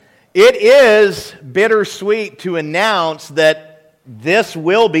It is bittersweet to announce that this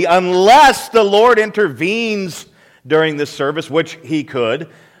will be, unless the Lord intervenes during this service, which He could,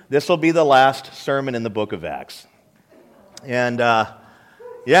 this will be the last sermon in the book of Acts. And,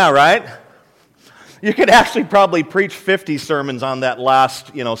 yeah, right? You could actually probably preach 50 sermons on that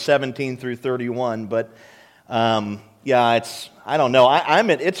last, 17 through 31, but, yeah, I don't know.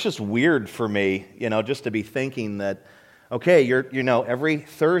 It's just weird for me, just to be thinking that, okay, every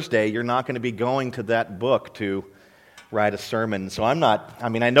Thursday you're not going to be going to that book to write a sermon. So I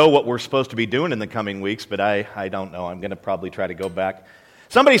know what we're supposed to be doing in the coming weeks, but I don't know. I'm going to probably try to go back.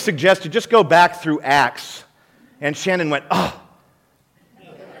 Somebody suggested just go back through Acts, and Shannon went, oh.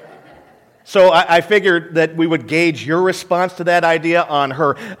 So I figured that we would gauge your response to that idea on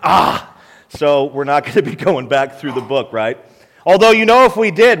her, So we're not going to be going back through the book, right? Although, if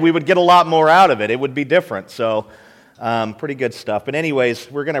we did, we would get a lot more out of it. It would be different. So pretty good stuff. But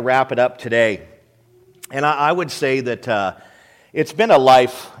anyways, we're going to wrap it up today. And I would say that it's been a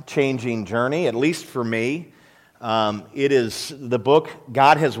life-changing journey, at least for me. It is the book.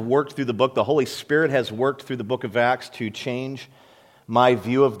 God has worked through the book. The Holy Spirit has worked through the book of Acts to change my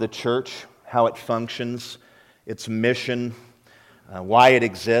view of the church, how it functions, its mission, why it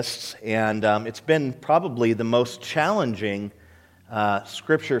exists. And it's been probably the most challenging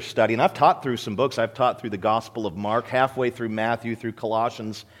scripture study. And I've taught through some books. I've taught through the Gospel of Mark, halfway through Matthew, through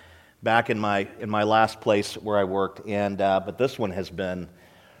Colossians, back in my last place where I worked. And but this one has been,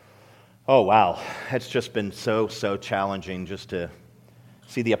 oh wow, it's just been so challenging just to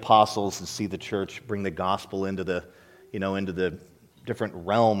see the apostles and see the church bring the gospel into the different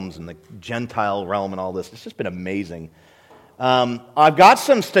realms and the Gentile realm and all this. It's just been amazing. I've got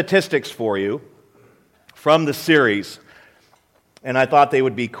some statistics for you from the series, and I thought they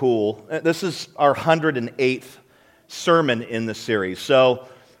would be cool. This is our 108th sermon in the series. So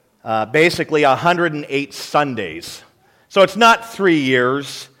basically 108 Sundays. So it's not 3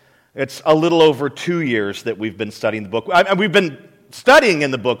 years. It's a little over 2 years that we've been studying the book. We've been studying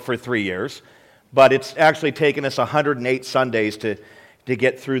in the book for 3 years, but it's actually taken us 108 Sundays to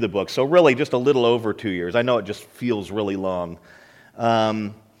get through the book. So really just a little over 2 years. I know it just feels really long.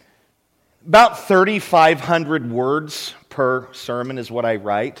 About 3,500 words per sermon is what I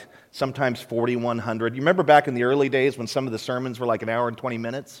write, sometimes 4,100. You remember back in the early days when some of the sermons were like an hour and 20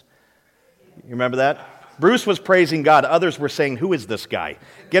 minutes? You remember that? Bruce was praising God. Others were saying, who is this guy?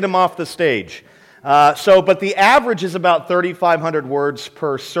 Get him off the stage. But the average is about 3,500 words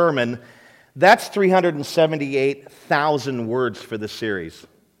per sermon. That's 378,000 words for the series.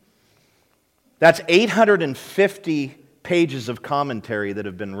 That's 850 pages of commentary that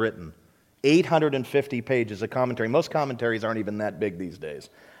have been written. 850 pages of commentary. Most commentaries aren't even that big these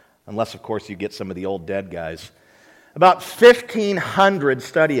days, unless, of course, you get some of the old dead guys. About 1,500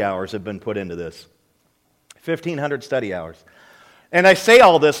 study hours have been put into this. 1,500 study hours. And I say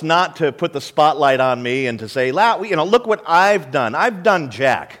all this not to put the spotlight on me and to say, look what I've done. I've done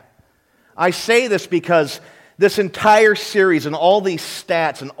jack. I say this because this entire series and all these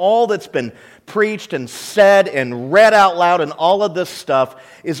stats and all that's been preached and said and read out loud and all of this stuff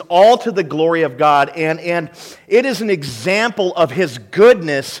is all to the glory of God. And it is an example of His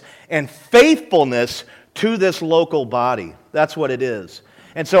goodness and faithfulness to this local body. That's what it is.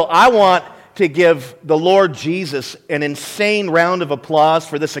 And so I want to give the Lord Jesus an insane round of applause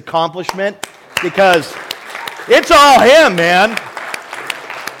for this accomplishment because it's all Him, man.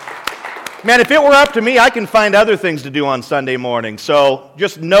 Man, if it were up to me, I can find other things to do on Sunday morning. So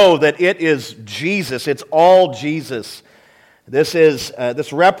just know that it is Jesus. It's all Jesus.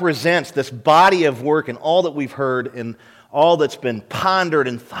 This represents this body of work and all that we've heard and all that's been pondered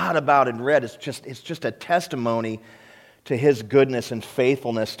and thought about and read. It's just a testimony to His goodness and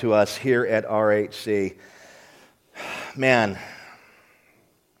faithfulness to us here at RHC. Man,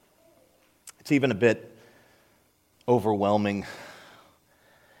 it's even a bit overwhelming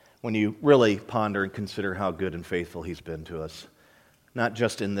when you really ponder and consider how good and faithful He's been to us. Not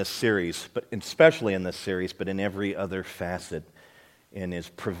just in this series, but especially in this series, but in every other facet, in His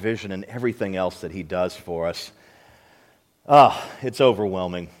provision and everything else that He does for us. It's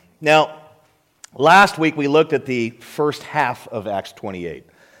overwhelming. Now, last week we looked at the first half of Acts 28.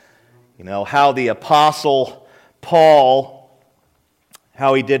 How the Apostle Paul,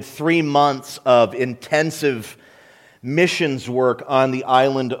 how he did 3 months of intensive missions work on the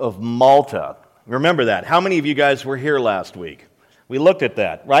island of Malta. Remember that. How many of you guys were here last week? We looked at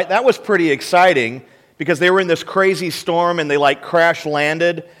that, right? That was pretty exciting because they were in this crazy storm and they crash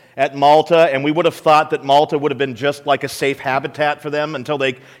landed at Malta, and we would have thought that Malta would have been just like a safe habitat for them until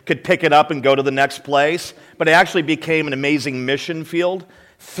they could pick it up and go to the next place. But it actually became an amazing mission field.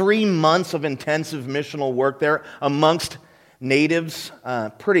 3 months of intensive missional work there amongst natives.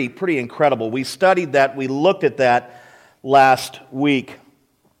 Pretty incredible. We studied that. We looked at that last week.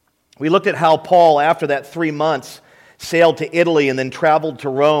 We looked at how Paul, after that 3 months, sailed to Italy and then traveled to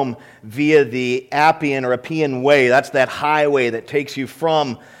Rome via the Appian Way. That's that highway that takes you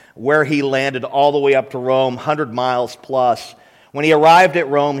from where he landed all the way up to Rome, 100 miles plus. When he arrived at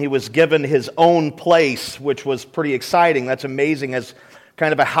Rome, he was given his own place, which was pretty exciting. That's amazing. As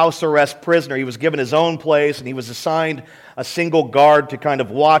kind of a house arrest prisoner, he was given his own place, and he was assigned a single guard to kind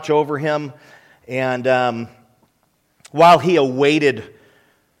of watch over him. And while he awaited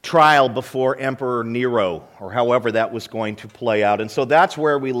trial before Emperor Nero, or however that was going to play out. And so that's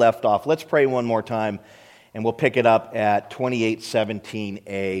where we left off. Let's pray one more time, and we'll pick it up at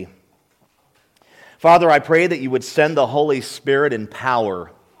 28:17a. Father, I pray that you would send the Holy Spirit in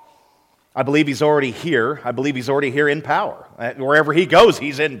power. I believe he's already here. I believe he's already here in power. Wherever he goes,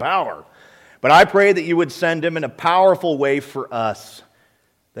 he's in power. But I pray that you would send him in a powerful way for us,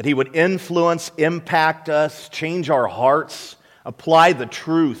 that he would influence, impact us, change our hearts, apply the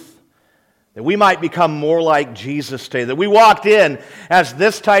truth, that we might become more like Jesus today, that we walked in as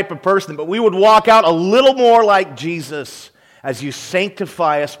this type of person, but we would walk out a little more like Jesus as you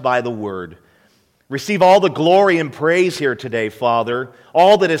sanctify us by the word. Receive all the glory and praise here today, Father.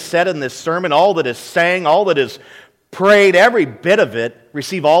 All that is said in this sermon, all that is sang, all that is prayed, every bit of it,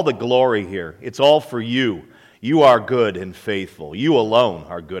 receive all the glory here. It's all for you. You are good and faithful. You alone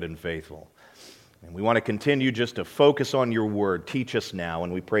are good and faithful. And we want to continue just to focus on your word. Teach us now,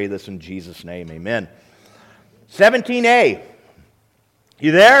 and we pray this in Jesus' name. Amen. 17a.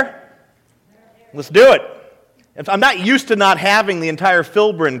 You there? Let's do it. I'm not used to not having the entire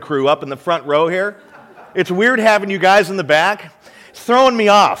Filbrin crew up in the front row here. It's weird having you guys in the back. It's throwing me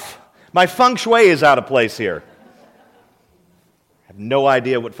off. My feng shui is out of place here. I have no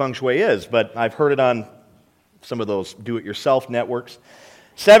idea what feng shui is, but I've heard it on some of those do-it-yourself networks.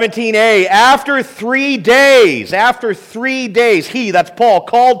 17a, after 3 days, he, that's Paul,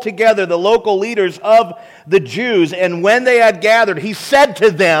 called together the local leaders of the Jews, and when they had gathered, he said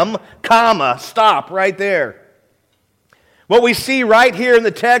to them, stop right there. What we see right here in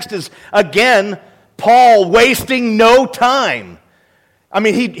the text is, again, Paul wasting no time. I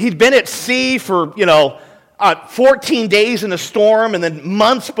mean, he'd been at sea for, 14 days in a storm, and then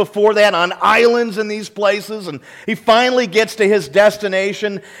months before that on islands in these places, and he finally gets to his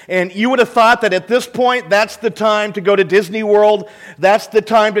destination, and you would have thought that at this point, that's the time to go to Disney World, that's the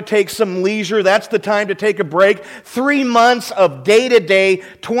time to take some leisure, that's the time to take a break. 3 months of day-to-day,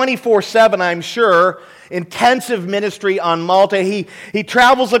 24/7, I'm sure, intensive ministry on Malta. He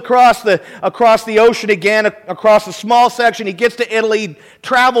travels across the ocean again, across a small section. He gets to Italy,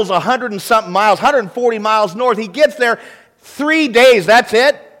 travels 100 and something miles, 140 miles north. He gets there 3 days. That's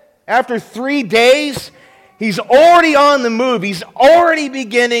it. After 3 days, he's already on the move. He's already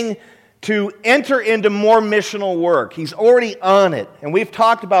beginning to enter into more missional work. He's already on it. And we've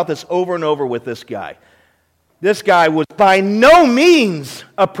talked about this over and over with this guy. This guy was by no means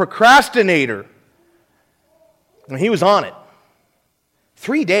a procrastinator. And he was on it.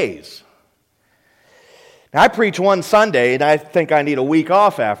 3 days. Now, I preach one Sunday, and I think I need a week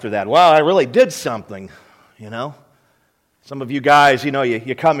off after that. Well, I really did something, Some of you guys,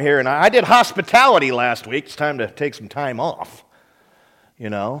 you come here, and I did hospitality last week. It's time to take some time off,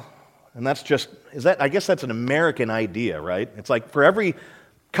 And that's just, I guess that's an American idea, right? It's like for every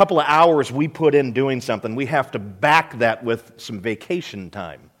couple of hours we put in doing something, we have to back that with some vacation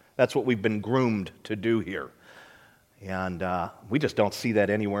time. That's what we've been groomed to do here. And we just don't see that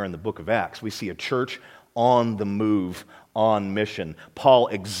anywhere in the book of Acts. We see a church on the move, on mission. Paul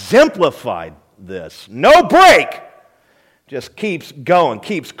exemplified this. No break! Just keeps going,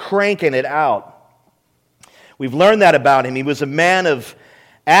 keeps cranking it out. We've learned that about him. He was a man of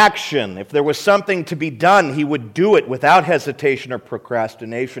action. If there was something to be done, he would do it without hesitation or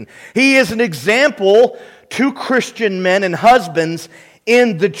procrastination. He is an example to Christian men and husbands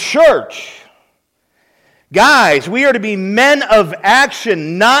in the church. Guys, we are to be men of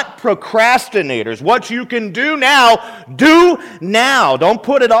action, not procrastinators. What you can do now, do now. Don't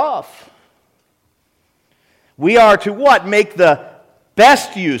put it off. We are to what? Make the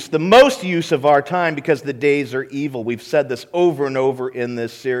best use, the most use of our time because the days are evil. We've said this over and over in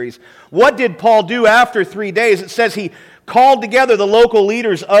this series. What did Paul do after 3 days? It says he called together the local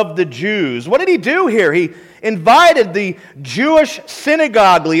leaders of the Jews. What did he do here? He invited the Jewish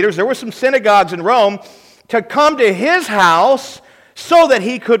synagogue leaders. There were some synagogues in Rome, to come to his house so that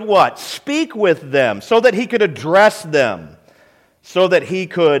he could what? Speak with them, so that he could address them, so that he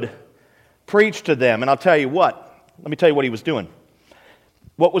could preach to them. And I'll tell you what, let me tell you what he was doing.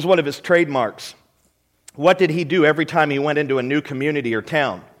 What was one of his trademarks? What did he do every time he went into a new community or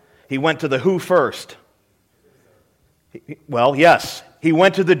town? He went to the who first? Well, yes. He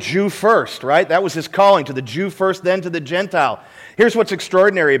went to the Jew first, right? That was his calling, to the Jew first, then to the Gentile. Here's what's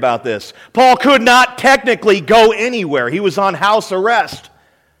extraordinary about this. Paul could not technically go anywhere. He was on house arrest.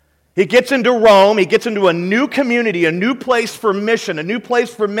 He gets into Rome, he gets into a new community, a new place for mission, a new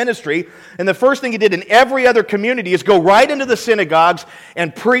place for ministry, and the first thing he did in every other community is go right into the synagogues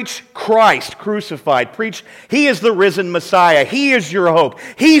and preach Christ crucified. Preach, He is the risen Messiah. He is your hope.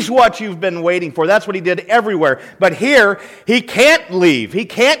 He's what you've been waiting for. That's what he did everywhere. But here, he can't leave. He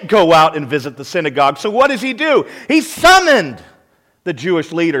can't go out and visit the synagogue. So what does he do? He summoned the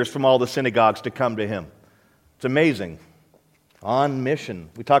Jewish leaders from all the synagogues to come to him. It's amazing. On mission.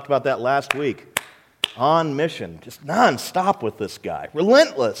 We talked about that last week. On mission. Just nonstop with this guy.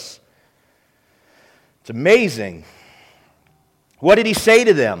 Relentless. It's amazing. What did he say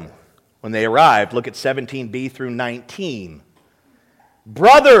to them when they arrived? Look at 17b through 19.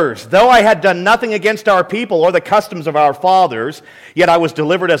 Brothers, though I had done nothing against our people or the customs of our fathers, yet I was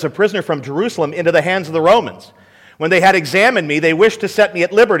delivered as a prisoner from Jerusalem into the hands of the Romans. When they had examined me, they wished to set me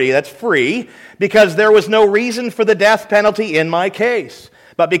at liberty, that's free, because there was no reason for the death penalty in my case.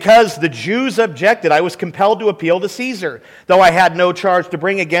 But because the Jews objected, I was compelled to appeal to Caesar, though I had no charge to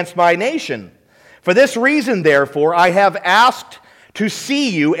bring against my nation. For this reason, therefore, I have asked to see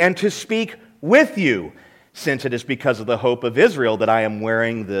you and to speak with you, since it is because of the hope of Israel that I am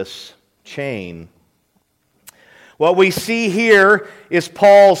wearing this chain. What we see here is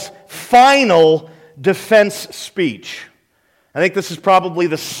Paul's final defense speech. I think this is probably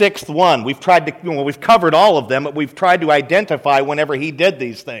the sixth one. We've covered all of them, but we've tried to identify whenever he did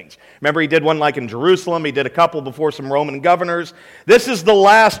these things. Remember, he did one like in Jerusalem. He did a couple before some Roman governors. This is the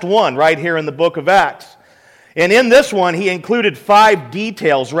last one right here in the book of Acts. And in this one, he included 5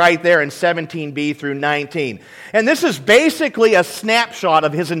 details right there in 17b through 19. And this is basically a snapshot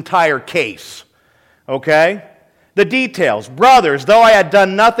of his entire case. Okay? The details. Brothers, though I had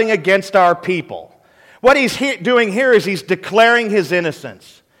done nothing against our people. What he's doing here is he's declaring his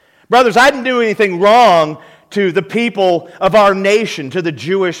innocence. Brothers, I didn't do anything wrong to the people of our nation, to the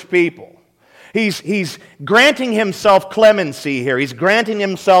Jewish people. He's granting himself clemency here. He's granting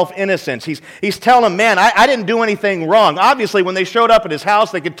himself innocence. He's telling them, man, I didn't do anything wrong. Obviously, when they showed up at his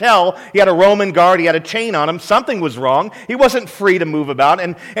house, they could tell he had a Roman guard, he had a chain on him. Something was wrong. He wasn't free to move about.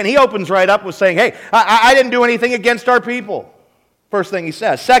 And he opens right up with saying, hey, I didn't do anything against our people. First thing he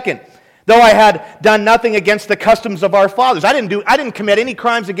says. Second, though I had done nothing against the customs of our fathers. I didn't commit any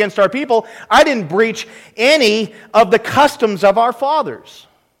crimes against our people. I didn't breach any of the customs of our fathers.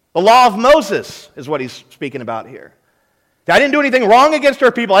 The law of Moses is what he's speaking about here. I didn't do anything wrong against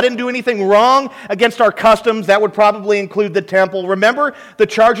our people. I didn't do anything wrong against our customs. That would probably include the temple. Remember the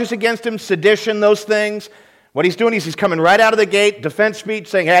charges against him, sedition, those things. What he's doing is he's coming right out of the gate, defense speech,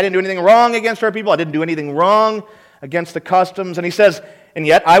 saying, hey, I didn't do anything wrong against our people. I didn't do anything wrong against the customs. And he says, and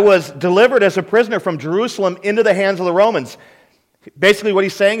yet I was delivered as a prisoner from Jerusalem into the hands of the Romans. Basically what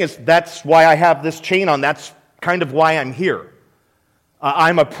he's saying is that's why I have this chain on. That's kind of why I'm here.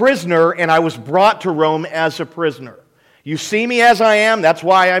 I'm a prisoner and I was brought to Rome as a prisoner. You see me as I am. That's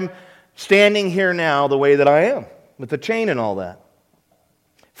why I'm standing here now the way that I am, with the chain and all that.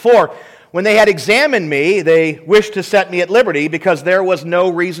 4, when they had examined me, they wished to set me at liberty because there was no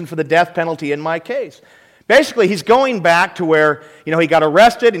reason for the death penalty in my case. Basically, he's going back to where, he got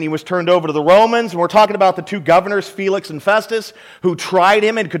arrested and he was turned over to the Romans. And we're talking about the 2 governors, Felix and Festus, who tried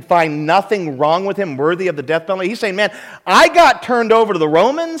him and could find nothing wrong with him worthy of the death penalty. He's saying, man, I got turned over to the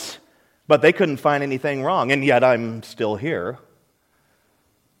Romans, but they couldn't find anything wrong, and yet I'm still here.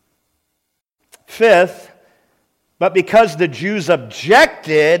 5th, but because the Jews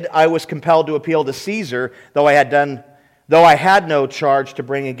objected, I was compelled to appeal to Caesar, though I had no charge to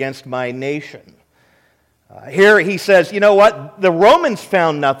bring against my nation. Here he says, you know what? The Romans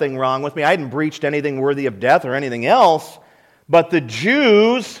found nothing wrong with me. I hadn't breached anything worthy of death or anything else. But the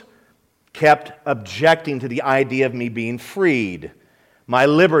Jews kept objecting to the idea of me being freed. My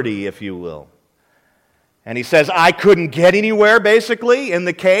liberty, if you will. And he says, I couldn't get anywhere, basically, in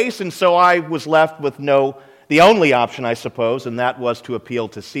the case. And so I was left with the only option, I suppose, and that was to appeal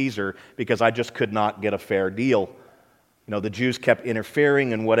to Caesar because I just could not get a fair deal. The Jews kept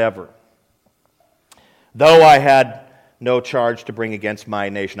interfering and whatever. Though I had no charge to bring against my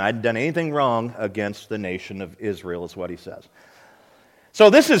nation. I hadn't done anything wrong against the nation of Israel, is what he says. So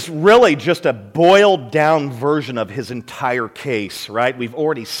this is really just a boiled down version of his entire case, right? We've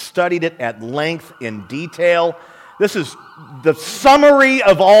already studied it at length in detail. This is the summary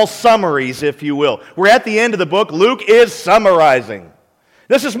of all summaries, if you will. We're at the end of the book. Luke is summarizing.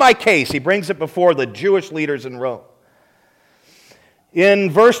 This is my case. He brings it before the Jewish leaders in Rome.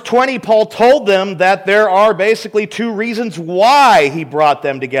 In verse 20, Paul told them that there are basically two reasons why he brought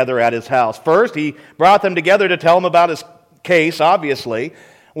them together at his house. First, he brought them together to tell them about his case, obviously.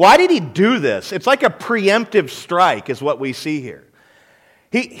 Why did he do this? It's like a preemptive strike is what we see here.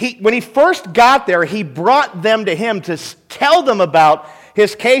 When he first got there, he brought them to him to tell them about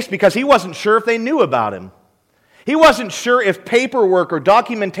his case because he wasn't sure if they knew about him. He wasn't sure if paperwork or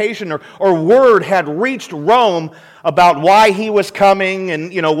documentation or word had reached Rome about why he was coming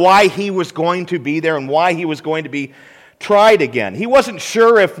and why he was going to be there and why he was going to be tried again. He wasn't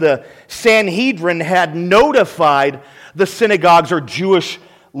sure if the Sanhedrin had notified the synagogues or Jewish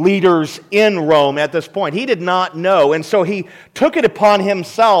leaders in Rome at this point. He did not know, and so he took it upon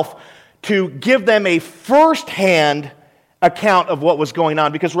himself to give them a first-hand account of what was going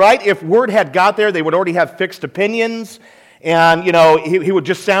on. Because, right, if word had got there, they would already have fixed opinions, and, he would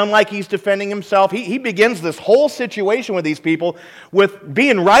just sound like he's defending himself. He begins this whole situation with these people with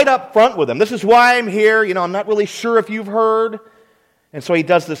being right up front with them. This is why I'm here. I'm not really sure if you've heard. And so he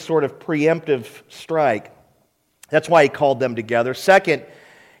does this sort of preemptive strike. That's why he called them together. Second,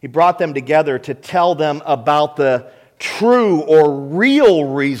 he brought them together to tell them about the true or real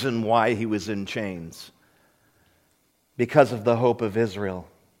reason why he was in chains. Because of the hope of Israel.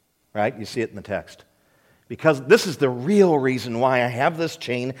 Right? You see it in the text. Because this is the real reason why I have this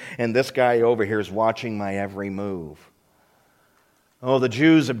chain and this guy over here is watching my every move. Oh, the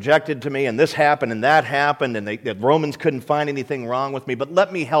Jews objected to me and this happened and that happened and the Romans couldn't find anything wrong with me. But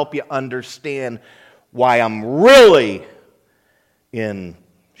let me help you understand why I'm really in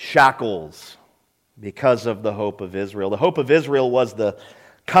shackles because of the hope of Israel. The hope of Israel was the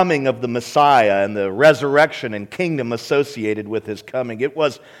coming of the Messiah and the resurrection and kingdom associated with his coming. It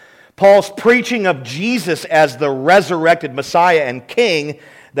was Paul's preaching of Jesus as the resurrected Messiah and King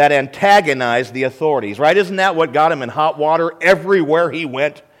that antagonized the authorities, right? Isn't that what got him in hot water everywhere he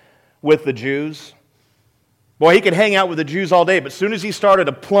went with the Jews? Boy, he could hang out with the Jews all day, but as soon as he started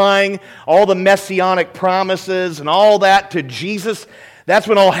applying all the messianic promises and all that to Jesus, that's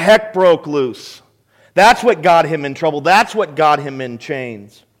when all heck broke loose. That's what got him in trouble. That's what got him in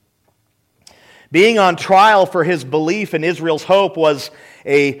chains. Being on trial for his belief in Israel's hope was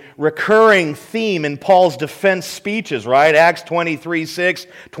a recurring theme in Paul's defense speeches, right? Acts 23:6,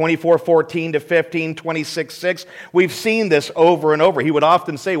 24:14-15, 26:6. We've seen this over and over. He would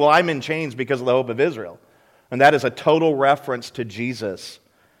often say, well, I'm in chains because of the hope of Israel. And that is a total reference to Jesus.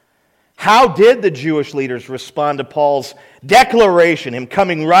 How did the Jewish leaders respond to Paul's declaration, him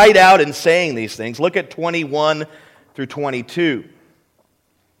coming right out and saying these things? Look at 21 through 22.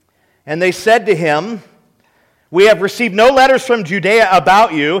 And they said to him, we have received no letters from Judea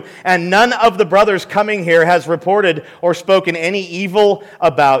about you, and none of the brothers coming here has reported or spoken any evil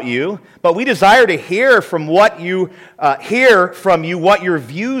about you. But we desire to hear from you what your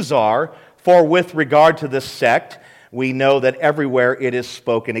views are, for with regard to this sect, we know that everywhere it is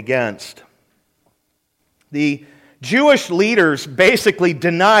spoken against. The Jewish leaders basically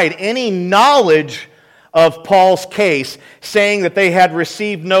denied any knowledge of Paul's case, saying that they had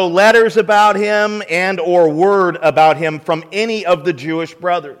received no letters about him and or word about him from any of the Jewish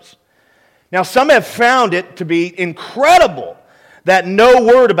brothers. Now, some have found it to be incredible that no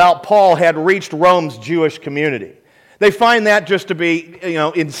word about Paul had reached Rome's Jewish community. They find that just to be,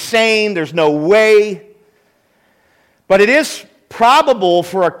 insane. There's no way. But it is probable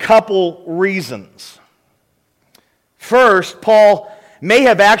for a couple reasons. First, Paul may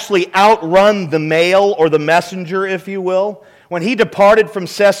have actually outrun the mail or the messenger, if you will. When he departed from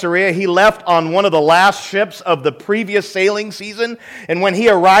Caesarea, he left on one of the last ships of the previous sailing season, and when he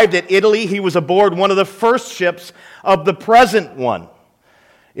arrived at Italy, he was aboard one of the first ships of the present one.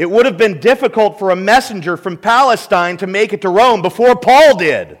 It would have been difficult for a messenger from Palestine to make it to Rome before Paul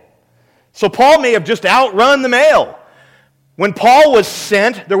did. So Paul may have just outrun the mail. When Paul was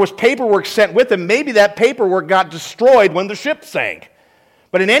sent, there was paperwork sent with him. Maybe that paperwork got destroyed when the ship sank.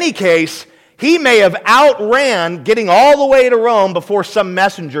 But in any case, he may have outran getting all the way to Rome before some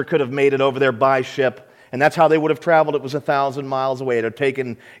messenger could have made it over there by ship. And that's how they would have traveled. It was 1,000 miles away. It would have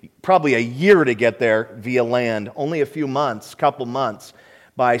taken probably a year to get there via land. Only a few months, couple months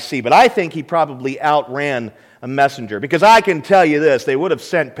by sea. But I think he probably outran a messenger. Because I can tell you this, they would have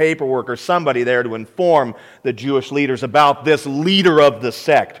sent paperwork or somebody there to inform the Jewish leaders about this leader of the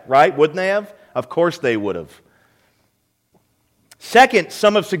sect, right? Wouldn't they have? Of course they would have. Second,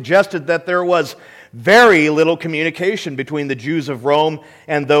 some have suggested that there was very little communication between the Jews of Rome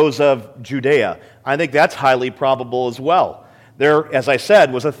and those of Judea. I think that's highly probable as well. There, as I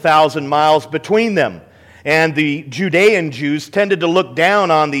said, was 1,000 miles between them. And the Judean Jews tended to look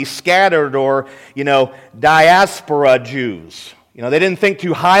down on the scattered or, diaspora Jews. They didn't think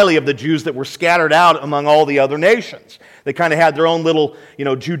too highly of the Jews that were scattered out among all the other nations. They kind of had their own little,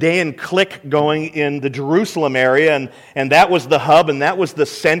 Judean clique going in the Jerusalem area, and that was the hub, and that was the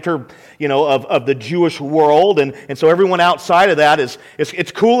center, of the Jewish world. And so everyone outside of that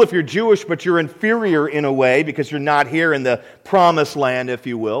it's cool if you're Jewish, but you're inferior in a way because you're not here in the promised land, if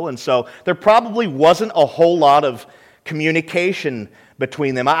you will. And so there probably wasn't a whole lot of communication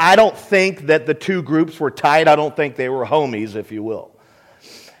between them. I don't think that the two groups were tight. I don't think they were homies, if you will.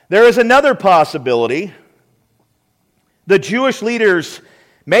 There is another possibility. The Jewish leaders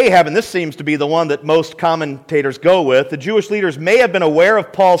may have, and this seems to be the one that most commentators go with, the Jewish leaders may have been aware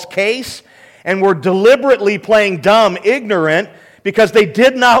of Paul's case and were deliberately playing dumb, ignorant, because they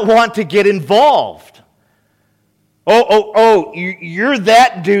did not want to get involved. You're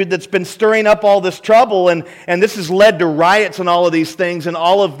that dude that's been stirring up all this trouble, and this has led to riots and all of these things in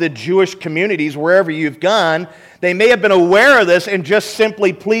all of the Jewish communities, wherever you've gone. They may have been aware of this and just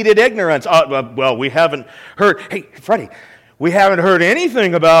simply pleaded ignorance. Well, we haven't heard, hey, Freddie, we haven't heard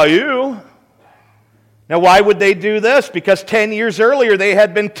anything about you. Now, why would they do this? Because 10 years earlier, they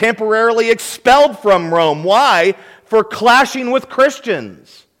had been temporarily expelled from Rome. Why? For clashing with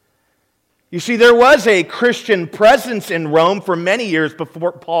Christians. You see, there was a Christian presence in Rome for many years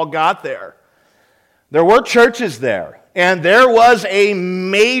before Paul got there. There were churches there, and there was a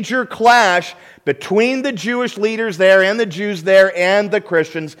major clash between the Jewish leaders there and the Jews there and the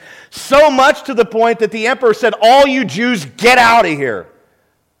Christians, so much to the point that the emperor said, all you Jews, get out of here.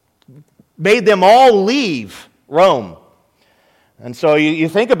 Made them all leave Rome. And so you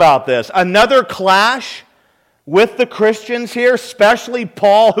think about this. Another clash with the Christians here, especially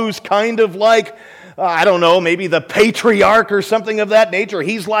Paul, who's kind of like, maybe the patriarch or something of that nature.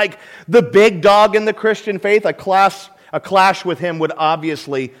 He's like the big dog in the Christian faith. A clash with him would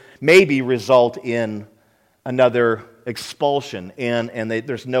obviously maybe result in another expulsion, and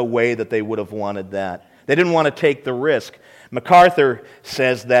there's no way that they would have wanted that. They didn't want to take the risk. MacArthur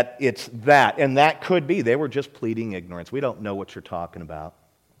says that it's that, and that could be. They were just pleading ignorance. We don't know what you're talking about.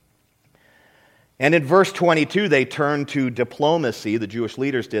 And in verse 22, they turned to diplomacy. The Jewish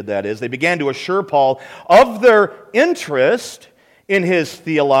leaders did, that is. They began to assure Paul of their interest in his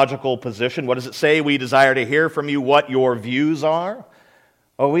theological position. What does it say? We desire to hear from you what your views are.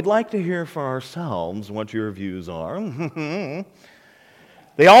 We'd like to hear for ourselves what your views are.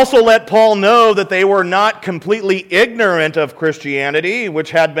 They also let Paul know that they were not completely ignorant of Christianity,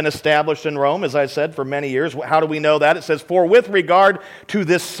 which had been established in Rome, as I said, for many years. How do we know that? It says, for with regard to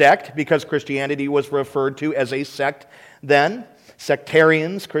this sect, because Christianity was referred to as a sect then,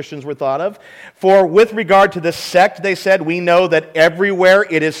 sectarians, Christians were thought of. For with regard to this sect, they said, we know that everywhere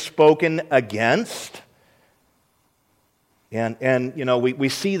it is spoken against. And we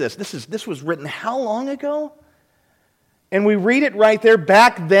see this. This was written how long ago? And we read it right there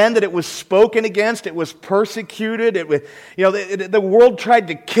back then that it was spoken against, it was persecuted, the world tried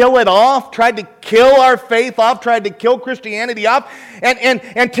to kill it off, tried to kill our faith off, tried to kill Christianity off.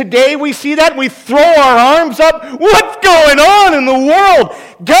 And today we see that and we throw our arms up. What's going on in the world?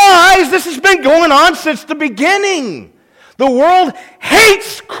 Guys, this has been going on since the beginning. The world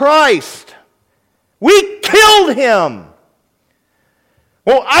hates Christ. We killed him.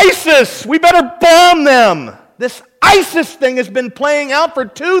 Well, ISIS, we better bomb them. This ISIS thing has been playing out for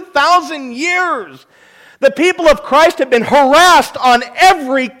 2,000 years. The people of Christ have been harassed on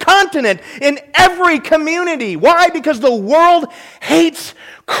every continent, in every community. Why? Because the world hates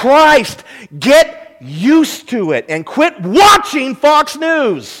Christ. Get used to it and quit watching Fox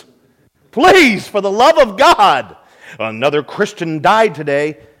News. Please, for the love of God. Another Christian died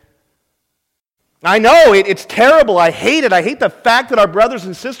today. I know, it's terrible. I hate it. I hate the fact that our brothers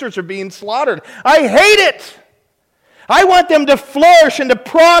and sisters are being slaughtered. I hate it. I want them to flourish and to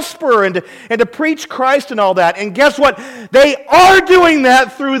prosper and to preach Christ and all that. And guess what? They are doing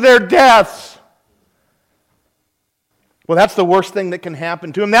that through their deaths. Well, that's the worst thing that can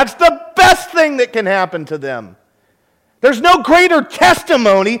happen to them. That's the best thing that can happen to them. There's no greater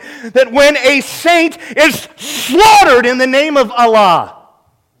testimony than when a saint is slaughtered in the name of Allah.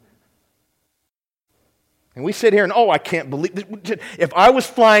 And we sit here and, I can't believe it. If I was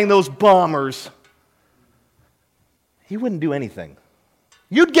flying those bombers, you wouldn't do anything.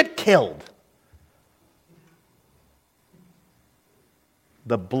 You'd get killed.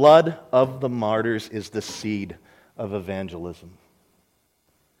 The blood of the martyrs is the seed of evangelism.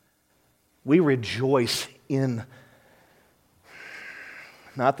 We rejoice in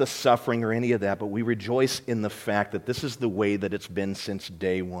not the suffering or any of that, but we rejoice in the fact that this is the way that it's been since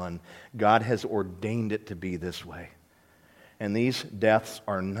day one. God has ordained it to be this way. And these deaths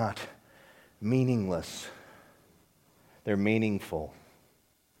are not meaningless. They're meaningful.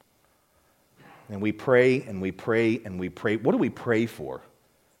 And we pray and we pray and we pray. What do we pray for?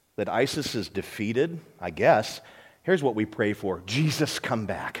 That ISIS is defeated? I guess. Here's what we pray for. Jesus, come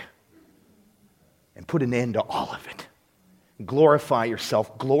back and put an end to all of it. Glorify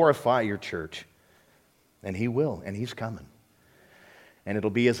yourself. Glorify your church. And He will, and He's coming. And it'll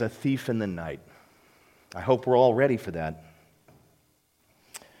be as a thief in the night. I hope we're all ready for that.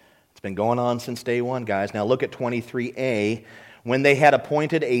 It's been going on since day one, guys. Now look at 23a. When they had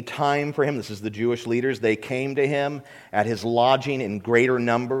appointed a time for him, this is the Jewish leaders, they came to him at his lodging in greater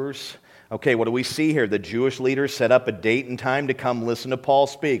numbers. Okay, what do we see here? The Jewish leaders set up a date and time to come listen to Paul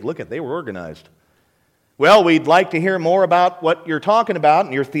speak. Look they were organized. Well, we'd like to hear more about what you're talking about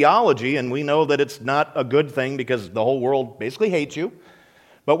and your theology, and we know that it's not a good thing because the whole world basically hates you.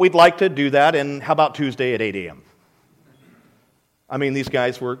 But we'd like to do that, and how about Tuesday at 8 a.m.? I mean, these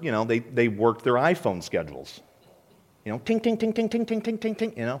guys were, they worked their iPhone schedules. Ting, ting, ting, ting, ting, ting, ting, ting,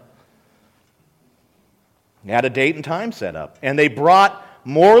 ting, They had a date and time set up. And they brought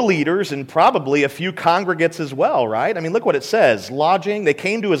more leaders and probably a few congregates as well, right? I mean, look what it says. Lodging, they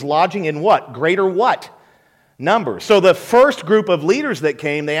came to his lodging in what? Greater what? Numbers. So the first group of leaders that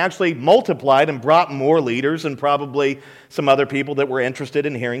came, they actually multiplied and brought more leaders and probably some other people that were interested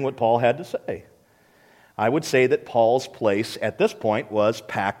in hearing what Paul had to say. I would say that Paul's place at this point was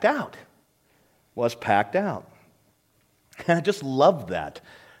packed out. I just love that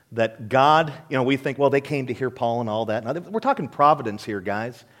God, we think, well, they came to hear Paul and all that. Now, we're talking providence here,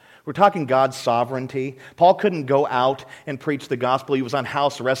 guys. We're talking God's sovereignty. Paul couldn't go out and preach the gospel. He was on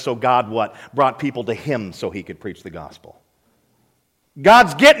house arrest, so God what? Brought people to him so he could preach the gospel.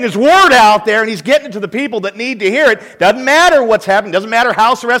 God's getting His word out there, and He's getting it to the people that need to hear it. Doesn't matter what's happening. Doesn't matter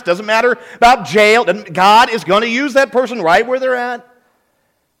house arrest. Doesn't matter about jail. God is going to use that person right where they're at.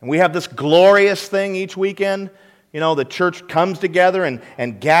 And we have this glorious thing each weekend. The church comes together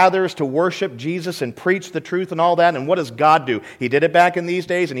and gathers to worship Jesus and preach the truth and all that. And what does God do? He did it back in these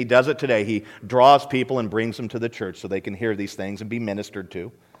days, and He does it today. He draws people and brings them to the church so they can hear these things and be ministered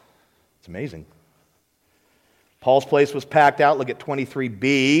to. It's amazing. Paul's place was packed out. Look at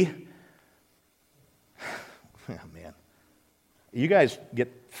 23b. Oh, man. You guys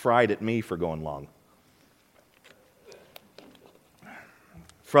get fried at me for going long.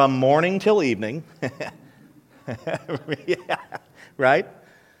 From morning till evening. Yeah, right?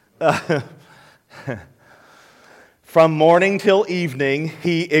 From morning till evening,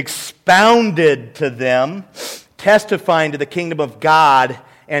 he expounded to them, testifying to the kingdom of God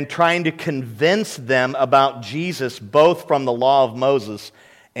and trying to convince them about Jesus, both from the law of Moses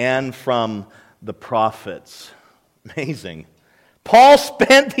and from the prophets. Amazing. Paul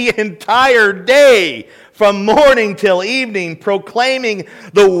spent the entire day from morning till evening proclaiming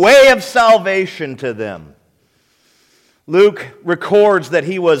the way of salvation to them. Luke records that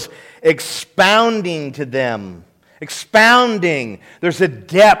he was expounding to them. Expounding. There's a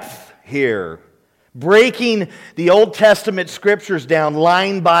depth here. Breaking the Old Testament scriptures down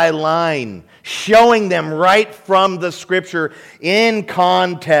line by line, showing them right from the scripture in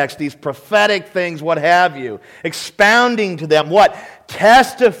context, these prophetic things, what have you. Expounding to them what?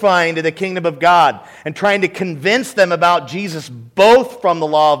 Testifying to the kingdom of God and trying to convince them about Jesus, both from the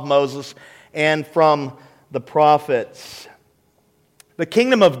law of Moses and from the prophets. The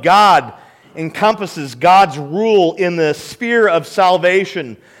kingdom of God encompasses God's rule in the sphere of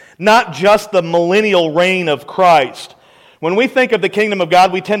salvation, not just the millennial reign of Christ. When we think of the kingdom of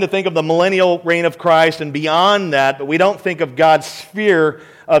God, we tend to think of the millennial reign of Christ and beyond that, but we don't think of God's sphere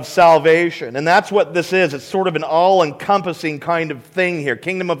of salvation. And that's what this is. It's sort of an all-encompassing kind of thing here.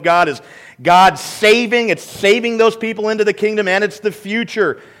 Kingdom of God is God saving. It's saving those people into the kingdom, and it's the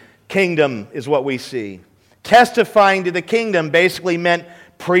future kingdom is what we see. Testifying to the kingdom basically meant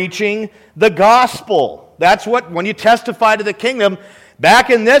preaching the gospel. That's what, when you testify to the kingdom,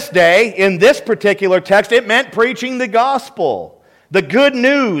 back in this day, in this particular text, it meant preaching the gospel. The good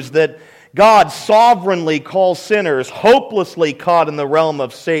news that God sovereignly calls sinners, hopelessly caught in the realm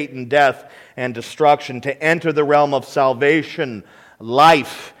of Satan, death, and destruction, to enter the realm of salvation,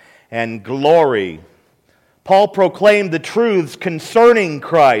 life, and glory. Paul proclaimed the truths concerning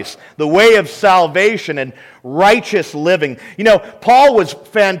Christ, the way of salvation and righteous living. You know, Paul was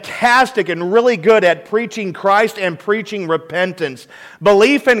fantastic and really good at preaching Christ and preaching repentance.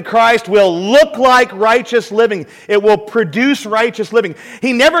 Belief in Christ will look like righteous living. It will produce righteous living.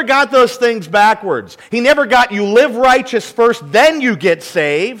 He never got those things backwards. He never got you live righteous first, then you get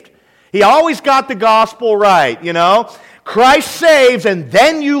saved. He always got the gospel right, you know. Christ saves, and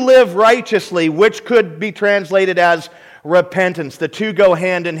then you live righteously, which could be translated as repentance. The two go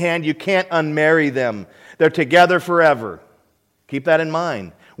hand in hand. You can't unmarry them. They're together forever. Keep that in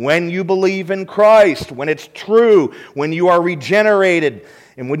mind. When you believe in Christ, when it's true, when you are regenerated,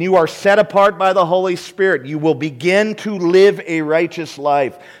 and when you are set apart by the Holy Spirit, you will begin to live a righteous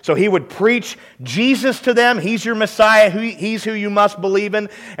life. So he would preach Jesus to them. He's your Messiah. He's who you must believe in,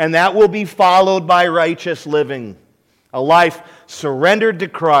 and that will be followed by righteous living. A life surrendered to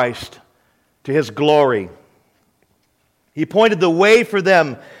Christ, to His glory. He pointed the way for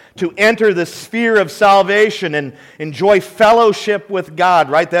them to enter the sphere of salvation and enjoy fellowship with God,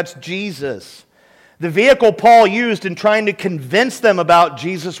 right? That's Jesus. The vehicle Paul used in trying to convince them about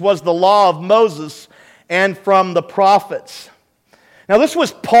Jesus was the law of Moses and from the prophets. Now, this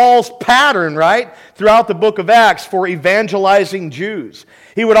was Paul's pattern, right, throughout the book of Acts for evangelizing Jews.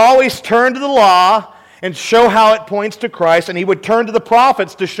 He would always turn to the law and show how it points to Christ, and he would turn to the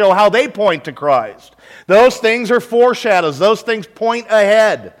prophets to show how they point to Christ. Those things are foreshadows. Those things point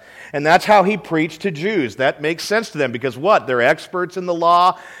ahead. And that's how he preached to Jews. That makes sense to them because what? They're experts in the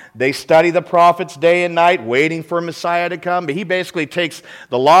law. They study the prophets day and night, waiting for Messiah to come. But he basically takes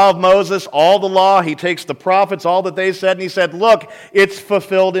the law of Moses, all the law. He takes the prophets, all that they said, and he said, look, it's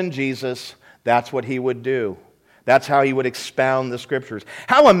fulfilled in Jesus. That's what he would do. That's how he would expound the Scriptures.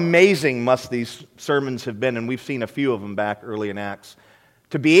 How amazing must these sermons have been, and we've seen a few of them back early in Acts,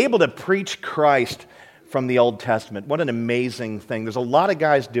 to be able to preach Christ from the Old Testament. What an amazing thing. There's a lot of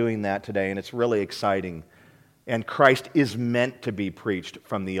guys doing that today, and it's really exciting. And Christ is meant to be preached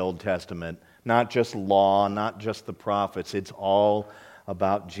from the Old Testament, not just law, not just the prophets. It's all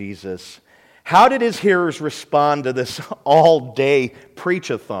about Jesus. How did his hearers respond to this all-day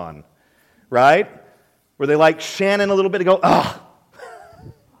preach-a-thon, right? Were they like Shannon a little bit and go, oh,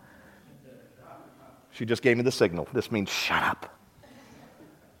 she just gave me the signal. This means shut up.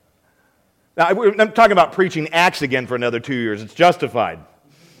 Now, I'm talking about preaching Acts again for another 2 years. It's justified.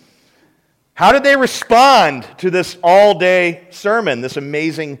 How did they respond to this all-day sermon, this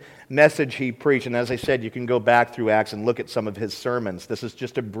amazing message he preached? And as I said, you can go back through Acts and look at some of his sermons. This is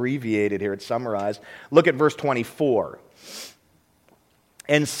just abbreviated here. It's summarized. Look at verse 24.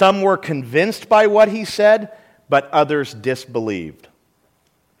 And some were convinced by what he said, but others disbelieved.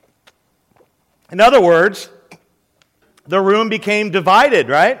 In other words, the room became divided,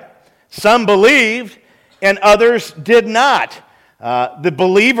 right? Some believed, and others did not. The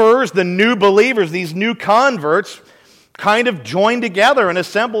believers, the new believers, these new converts, kind of joined together and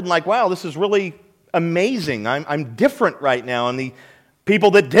assembled and like, wow, this is really amazing. I'm different right now. And the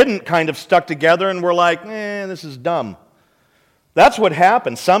people that didn't kind of stuck together and were like, this is dumb. That's what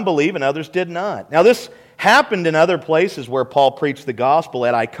happened. Some believe and others did not. Now this happened in other places where Paul preached the gospel,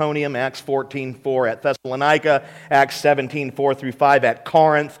 at Iconium, Acts 14:4, at Thessalonica, Acts 17:4-5, at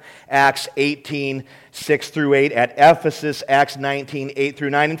Corinth, Acts 18:6-8, at Ephesus, Acts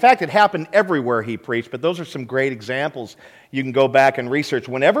 19:8-9. In fact, it happened everywhere he preached, but those are some great examples you can go back and research.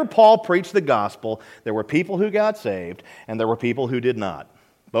 Whenever Paul preached the gospel, there were people who got saved, and there were people who did not.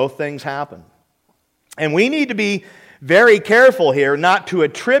 Both things happened. And we need to be very careful here not to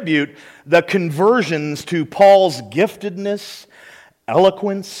attribute the conversions to Paul's giftedness,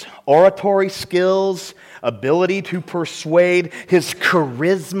 eloquence, oratory skills, ability to persuade, his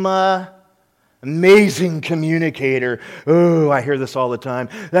charisma, amazing communicator. Oh, I hear this all the time.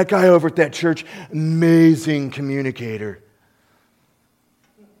 That guy over at that church, amazing communicator.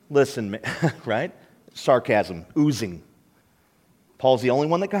 Listen, right? Sarcasm, oozing. Paul's the only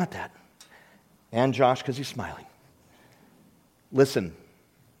one that got that. And Josh, because he's smiling. Listen,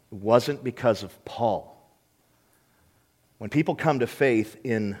 it wasn't because of Paul. When people come to faith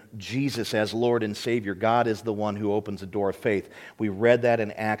in Jesus as Lord and Savior, God is the one who opens the door of faith. We read that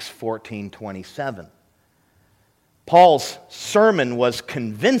in Acts 14:27. Paul's sermon was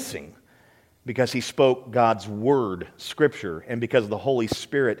convincing because he spoke God's word, Scripture, and because the Holy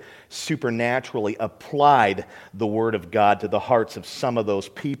Spirit supernaturally applied the word of God to the hearts of some of those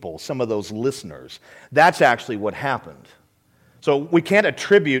people, some of those listeners. That's actually what happened. So we can't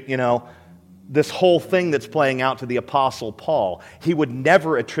attribute, this whole thing that's playing out to the Apostle Paul. He would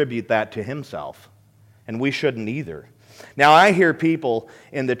never attribute that to himself, and we shouldn't either. Now, I hear people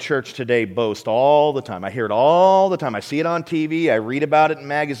in the church today boast all the time. I hear it all the time. I see it on TV. I read about it in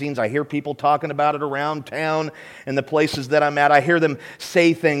magazines. I hear people talking about it around town and the places that I'm at. I hear them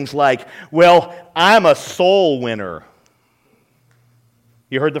say things like, well, I'm a soul winner.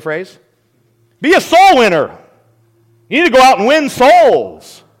 You heard the phrase? Be a soul winner. You need to go out and win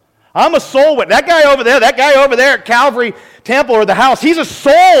souls. I'm a soul winner. That guy over there at Calvary Temple or the house, he's a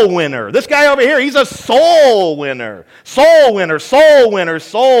soul winner. This guy over here, he's a soul winner. Soul winner, soul winner,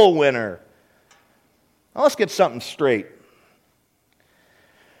 soul winner. Now let's get something straight.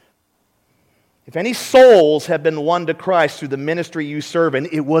 If any souls have been won to Christ through the ministry you serve in,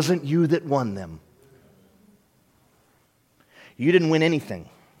 it wasn't you that won them. You didn't win anything.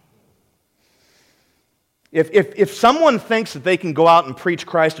 If someone thinks that they can go out and preach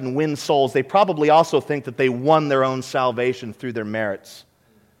Christ and win souls, they probably also think that they won their own salvation through their merits.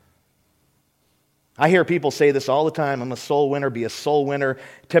 I hear people say this all the time, I'm a soul winner, be a soul winner.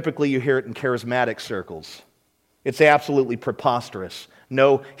 Typically you hear it in charismatic circles. It's absolutely preposterous.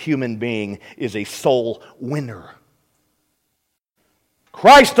 No human being is a soul winner.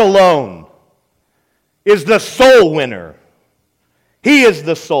 Christ alone is the soul winner. He is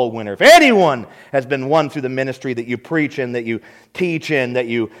the soul winner. If anyone has been won through the ministry that you preach in, that you teach in, that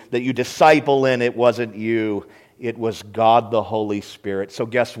you disciple in, it wasn't you. It was God the Holy Spirit. So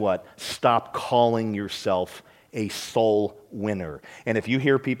guess what? Stop calling yourself a soul winner. And if you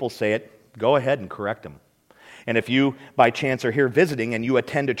hear people say it, go ahead and correct them. And if you, by chance, are here visiting and you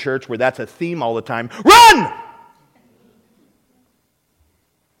attend a church where that's a theme all the time, run!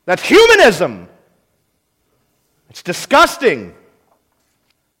 That's humanism. It's disgusting.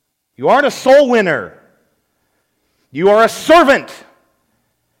 You aren't a soul winner. You are a servant.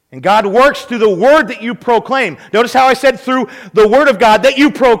 And God works through the word that you proclaim. Notice how I said through the word of God that you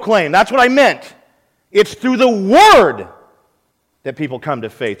proclaim. That's what I meant. It's through the word that people come to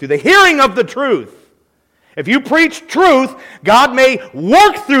faith, through the hearing of the truth. If you preach truth, God may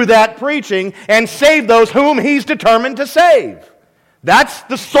work through that preaching and save those whom He's determined to save. That's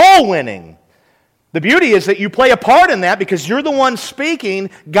the soul winning. The beauty is that you play a part in that because you're the one speaking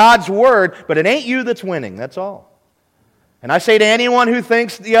God's word, but it ain't you that's winning, that's all. And I say to anyone who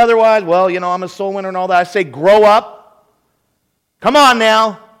thinks the otherwise, well, I'm a soul winner and all that, I say, grow up. Come on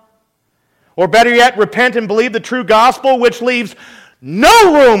now. Or better yet, repent and believe the true gospel, which leaves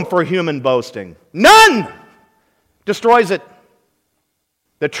no room for human boasting. None! Destroys it.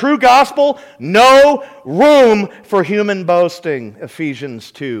 The true gospel, no room for human boasting.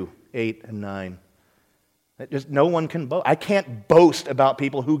 Ephesians 2, 8 and 9. Just no one can boast. I can't boast about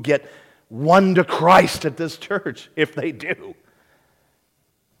people who get won to Christ at this church, if they do.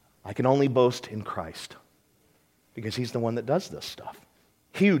 I can only boast in Christ because He's the one that does this stuff.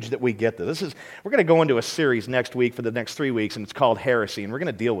 Huge that we get this. We're going to go into a series next week for the next 3 weeks, and it's called Heresy, and we're going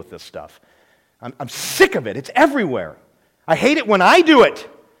to deal with this stuff. I'm sick of it. It's everywhere. I hate it when I do it.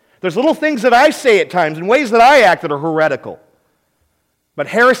 There's little things that I say at times and ways that I act that are heretical. But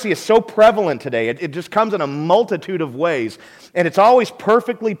heresy is so prevalent today. It just comes in a multitude of ways. And it's always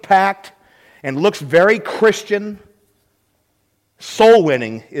perfectly packed and looks very Christian. Soul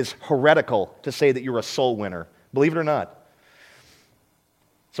winning is heretical to say that you're a soul winner. Believe it or not.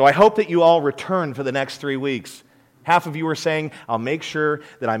 So I hope that you all return for the next 3 weeks. Half of you are saying, I'll make sure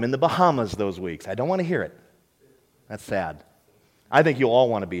that I'm in the Bahamas those weeks. I don't want to hear it. That's sad. I think you all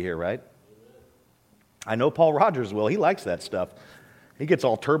want to be here, right? I know Paul Rogers will. He likes that stuff. He gets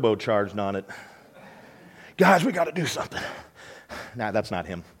all turbocharged on it. Guys, we got to do something. Nah, that's not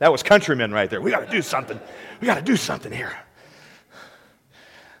him. That was Countryman right there. We got to do something. We got to do something here.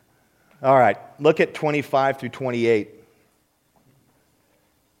 All right, look at 25 through 28.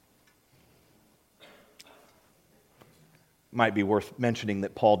 Might be worth mentioning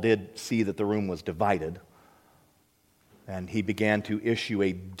that Paul did see that the room was divided, and he began to issue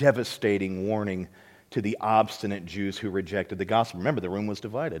a devastating warning to the obstinate Jews who rejected the gospel. Remember, the room was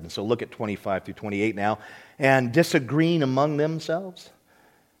divided. And so look at 25 through 28 now. And disagreeing among themselves,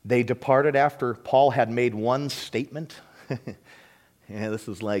 they departed after Paul had made one statement. This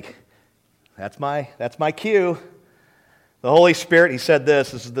is like, that's my cue. The Holy Spirit, he said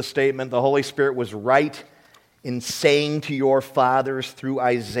this is the statement, the Holy Spirit was right in saying to your fathers through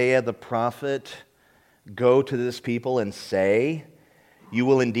Isaiah the prophet, go to this people and say, you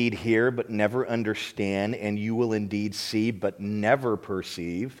will indeed hear, but never understand, and you will indeed see, but never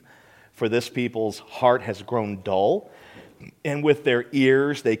perceive. For this people's heart has grown dull, and with their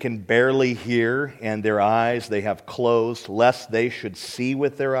ears they can barely hear, and their eyes they have closed, lest they should see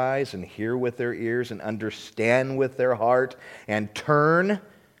with their eyes, and hear with their ears, and understand with their heart, and turn,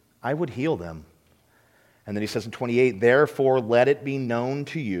 I would heal them. And then he says in 28, therefore let it be known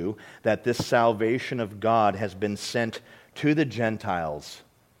to you that this salvation of God has been sent to the Gentiles.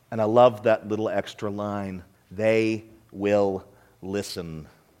 And I love that little extra line, they will listen.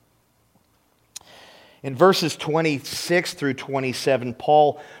 In verses 26 through 27,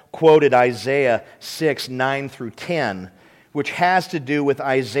 Paul quoted Isaiah 6, 9 through 10, which has to do with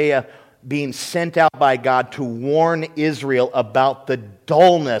Isaiah being sent out by God to warn Israel about the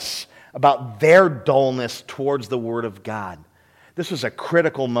dullness, about their dullness towards the Word of God. This was a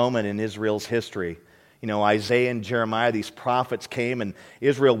critical moment in Israel's history. You know, Isaiah and Jeremiah, these prophets came, and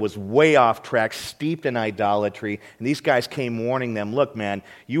Israel was way off track, steeped in idolatry. And these guys came warning them, look, man,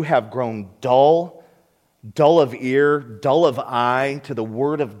 you have grown dull of ear, dull of eye to the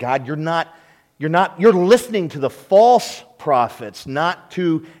Word of God. You're listening to the false prophets, not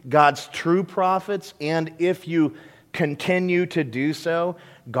to God's true prophets. And if you continue to do so,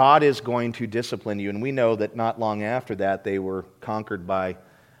 God is going to discipline you. And we know that not long after that, they were conquered by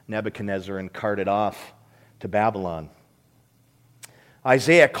Nebuchadnezzar and carted off to Babylon.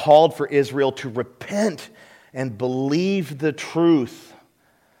 Isaiah called for Israel to repent and believe the truth.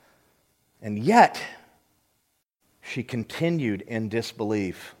 And yet, she continued in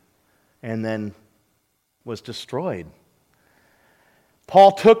disbelief and then was destroyed.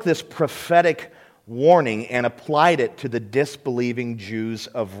 Paul took this prophetic warning and applied it to the disbelieving Jews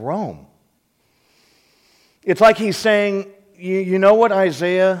of Rome. It's like he's saying, you know what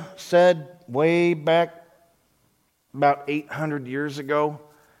Isaiah said way back about 800 years ago?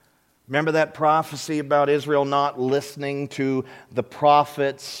 Remember that prophecy about Israel not listening to the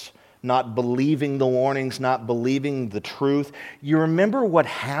prophets, not believing the warnings, not believing the truth? You remember what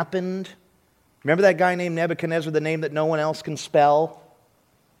happened? Remember that guy named Nebuchadnezzar, the name that no one else can spell?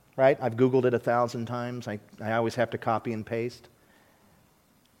 Right? I've Googled it 1,000 times. I always have to copy and paste.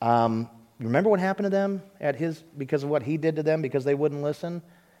 Remember what happened to them because of what he did to them because they wouldn't listen?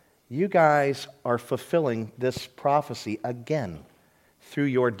 You guys are fulfilling this prophecy again through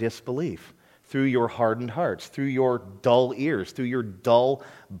your disbelief, through your hardened hearts, through your dull ears, through your dull,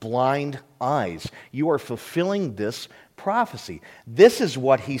 blind eyes. You are fulfilling this prophecy. This is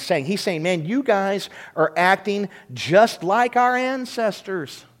what he's saying. He's saying, man, you guys are acting just like our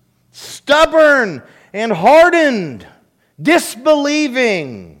ancestors. Stubborn and hardened,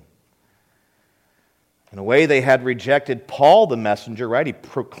 disbelieving. In a way, they had rejected Paul, the messenger, right? He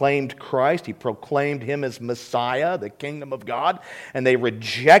proclaimed Christ. He proclaimed him as Messiah, the kingdom of God. And they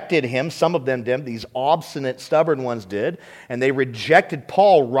rejected him. Some of them did. These obstinate, stubborn ones did. And they rejected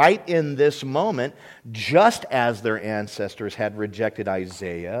Paul right in this moment, just as their ancestors had rejected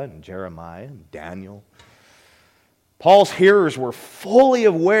Isaiah and Jeremiah and Daniel. Paul's hearers were fully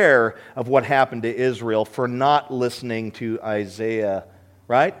aware of what happened to Israel for not listening to Isaiah.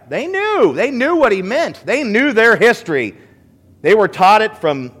 Right? They knew what he meant. They knew their history. They were taught it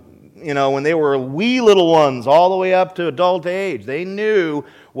from, when they were wee little ones all the way up to adult age. They knew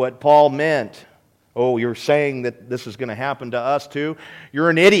what Paul meant. Oh, you're saying that this is going to happen to us too? You're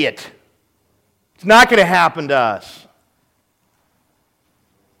an idiot. It's not going to happen to us.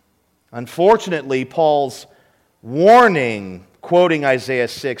 Unfortunately, Paul's warning, quoting Isaiah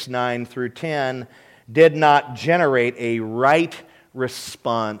 6, 9 through 10, did not generate a right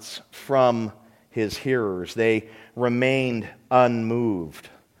response from his hearers. They remained unmoved.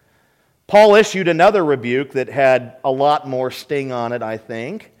 Paul issued another rebuke that had a lot more sting on it, I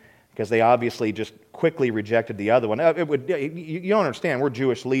think, because they obviously just quickly rejected the other one. You don't understand. We're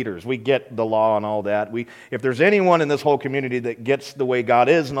Jewish leaders. We get the law and all that. If there's anyone in this whole community that gets the way God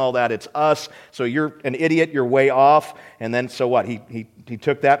is and all that, it's us. So you're an idiot. You're way off. And then so what? He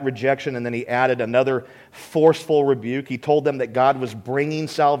took that rejection and then he added another forceful rebuke. He told them that God was bringing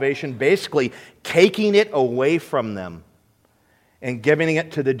salvation, basically taking it away from them and giving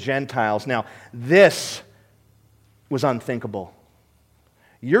it to the Gentiles. Now, this was unthinkable.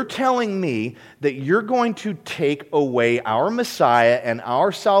 You're telling me that you're going to take away our Messiah and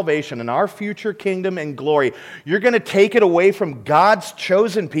our salvation and our future kingdom and glory. You're going to take it away from God's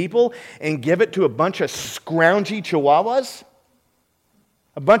chosen people and give it to a bunch of scroungy chihuahuas?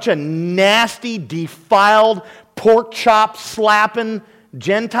 A bunch of nasty, defiled, pork chop slapping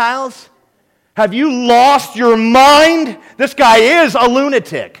Gentiles? Have you lost your mind? This guy is a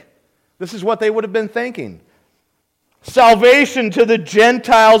lunatic. This is what they would have been thinking. Salvation to the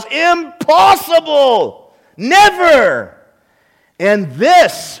Gentiles, impossible! Never! And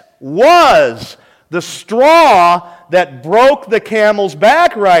this was the straw that broke the camel's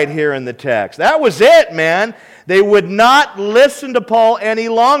back right here in the text. That was it, man. They would not listen to Paul any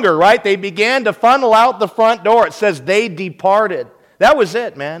longer, right? They began to funnel out the front door. It says they departed. That was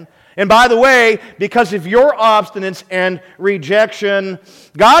it, man. And by the way, because of your obstinance and rejection,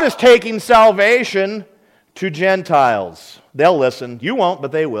 God is taking salvation to Gentiles. They'll listen. You won't,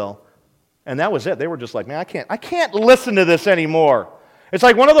 but they will. And that was it. They were just like, man, I can't listen to this anymore. It's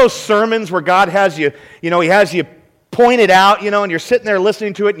like one of those sermons where God has you, He has you pointed out, and you're sitting there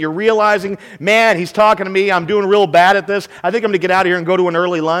listening to it and you're realizing, man, He's talking to me. I'm doing real bad at this. I think I'm going to get out of here and go to an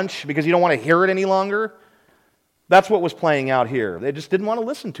early lunch because you don't want to hear it any longer. That's what was playing out here. They just didn't want to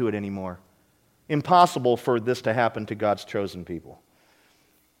listen to it anymore. Impossible for this to happen to God's chosen people.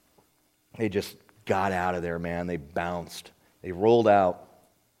 They just got out of there, man. They bounced. They rolled out.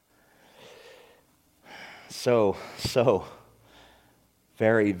 So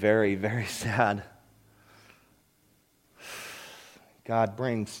very, very, very sad. God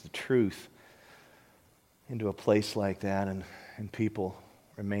brings the truth into a place like that, and people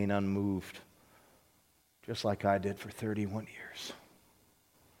remain unmoved, just like I did for 31 years.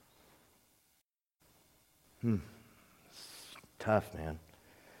 It's tough, man.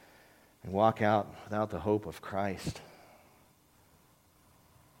 And walk out without the hope of Christ.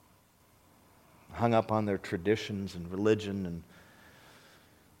 Hung up on their traditions and religion and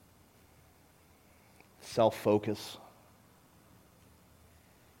self-focus.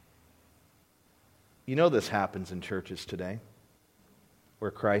 This happens in churches today,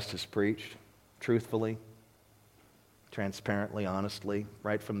 where Christ is preached truthfully, transparently, honestly,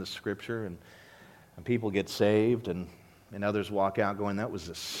 right from the Scripture, and people get saved, and others walk out going, that was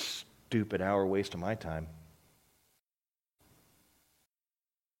a stupid hour waste of my time.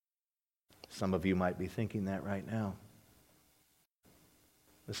 Some of you might be thinking that right now.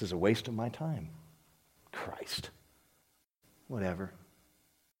 This is a waste of my time. Christ. Whatever.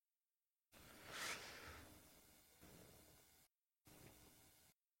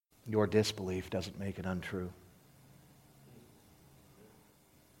 Your disbelief doesn't make it untrue.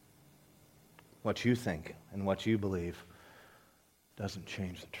 What you think and what you believe doesn't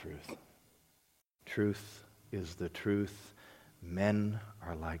change the truth. Truth is the truth. Men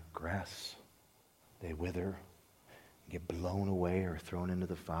are like grass. They wither, get blown away or thrown into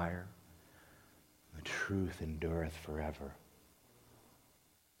the fire. The truth endureth forever.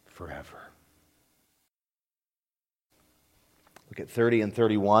 Forever. Look at 30 and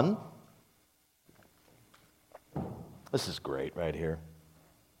 31. This is great right here.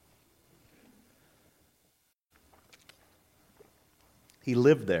 He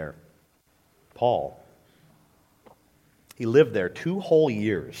lived there, Paul. He lived there 2 whole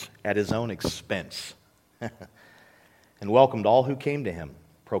years at his own expense and welcomed all who came to him,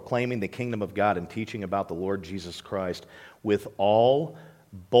 proclaiming the kingdom of God and teaching about the Lord Jesus Christ with all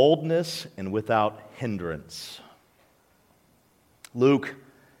boldness and without hindrance. Luke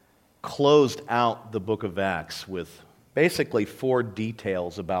closed out the book of Acts with basically 4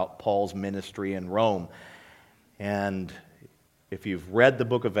 details about Paul's ministry in Rome. And if you've read the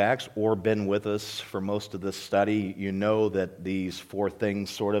book of Acts or been with us for most of this study, you know that these 4 things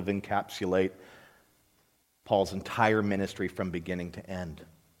sort of encapsulate Paul's entire ministry from beginning to end.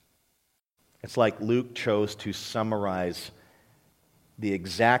 It's like Luke chose to summarize the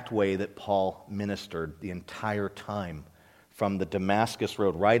exact way that Paul ministered the entire time from the Damascus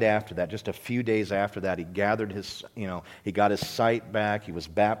road. Right after that, just a few days after that, he gathered his, he got his sight back, he was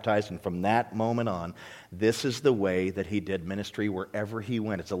baptized, and from that moment on, this is the way that he did ministry wherever he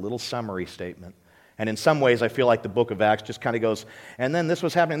went. It's a little summary statement. And in some ways, I feel like the book of Acts just kind of goes, and then this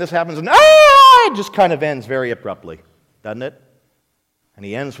was happening, this happens, and it just kind of ends very abruptly, doesn't it? And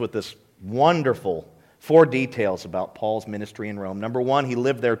he ends with this wonderful 4 details about Paul's ministry in Rome. Number 1, he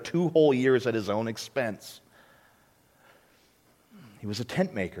lived there 2 whole years at his own expense. He was a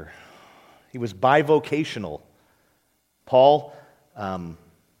tent maker. He was bivocational. Paul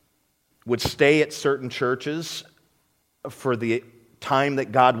would stay at certain churches for the time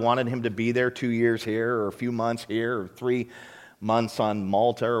that God wanted him to be there, 2 years here, or a few months here, or 3 months on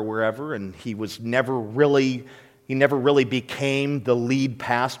Malta or wherever, and he never really became the lead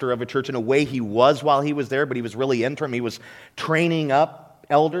pastor of a church. In a way, he was while he was there, but he was really interim. He was training up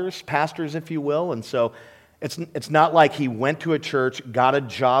elders, pastors, if you will, and so it's not like he went to a church, got a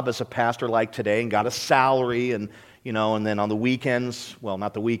job as a pastor like today, and got a salary, and then on the weekends, well,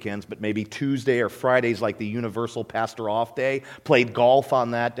 not the weekends, but maybe Tuesday or Fridays, like the universal pastor off day, played golf on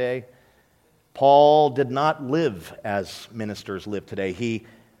that day. Paul did not live as ministers live today. He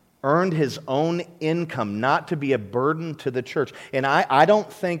earned his own income, not to be a burden to the church. And I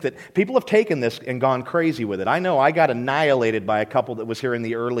don't think that people have taken this and gone crazy with it. I know I got annihilated by a couple that was here in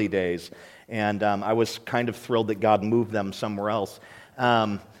the early days, and I was kind of thrilled that God moved them somewhere else.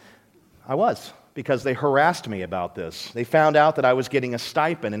 I was. because they harassed me about this. They found out that I was getting a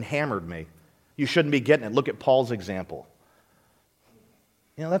stipend and hammered me. You shouldn't be getting it. Look at Paul's example.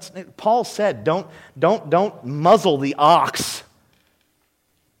 You know, Paul said, don't muzzle the ox.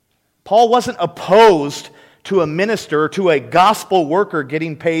 Paul wasn't opposed to a minister, to a gospel worker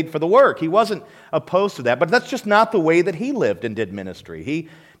getting paid for the work. He wasn't opposed to that, but that's just not the way that he lived and did ministry. He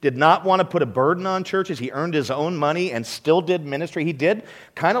did not want to put a burden on churches. He earned his own money and still did ministry. He did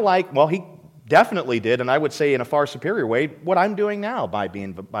kind of like, well, he definitely did, and I would say in a far superior way, what I'm doing now by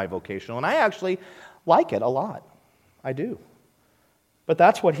being bivocational. And I actually like it a lot. I do. But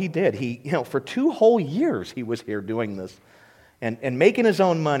that's what he did. For 2 whole years he was here doing this and making his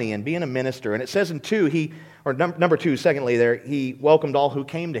own money and being a minister. And it says in 2, number 2, secondly there, he welcomed all who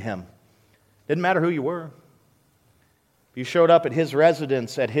came to him. Didn't matter who you were. If you showed up at his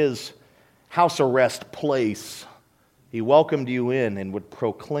residence, at his house arrest place, he welcomed you in and would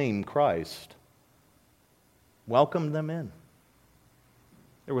proclaim Christ. Welcomed them in.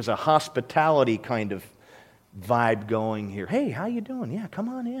 There was a hospitality kind of vibe going here. Hey, how you doing? Yeah, come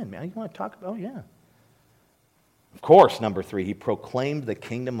on in, man. You want to talk about? Oh, yeah. Of course, number 3, he proclaimed the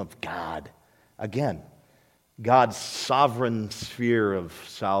kingdom of God. Again, God's sovereign sphere of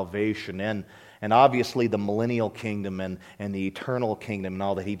salvation and obviously the millennial kingdom and the eternal kingdom and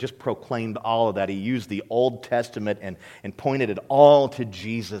all that. He just proclaimed all of that. He used the Old Testament and pointed it all to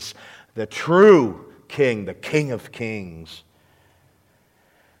Jesus, the true King, the King of Kings.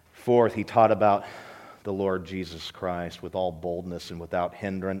 4th, he taught about the Lord Jesus Christ with all boldness and without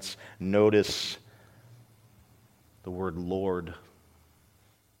hindrance. Notice the word Lord.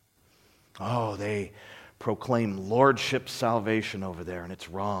 Oh, they proclaim lordship salvation over there, and it's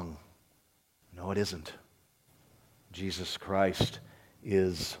wrong. No, it isn't. Jesus Christ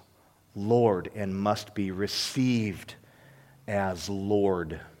is Lord and must be received as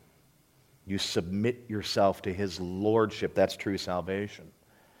Lord. You submit yourself to His lordship. That's true salvation.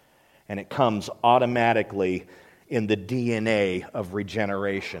 And it comes automatically in the DNA of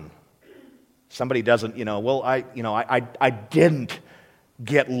regeneration. Somebody doesn't, I didn't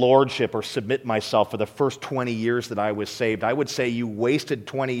get lordship or submit myself for the first 20 years that I was saved. I would say you wasted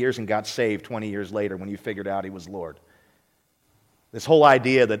 20 years and got saved 20 years later when you figured out He was Lord. This whole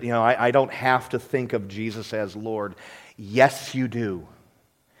idea that, I don't have to think of Jesus as Lord. Yes, you do.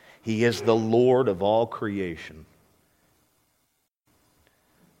 He is the Lord of all creation.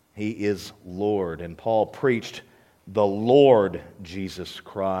 He is Lord. And Paul preached the Lord Jesus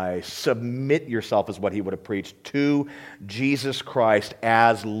Christ. Submit yourself is what he would have preached to Jesus Christ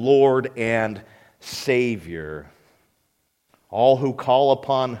as Lord and Savior. All who call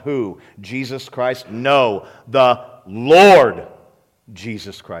upon who? Jesus Christ? No, the Lord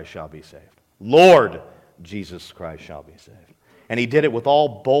Jesus Christ shall be saved. Lord Jesus Christ shall be saved. And he did it with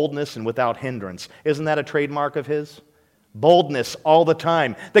all boldness and without hindrance. Isn't that a trademark of his? Boldness all the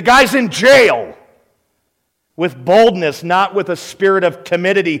time. The guy's in jail. With boldness, not with a spirit of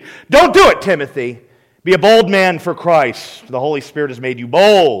timidity. Don't do it, Timothy. Be a bold man for Christ. The Holy Spirit has made you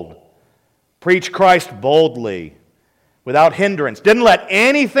bold. Preach Christ boldly, without hindrance. Didn't let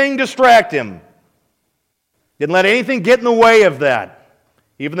anything distract him. Didn't let anything get in the way of that.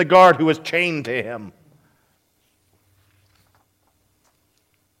 Even the guard who was chained to him.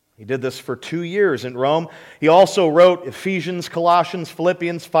 He did this for 2 years in Rome. He also wrote Ephesians, Colossians,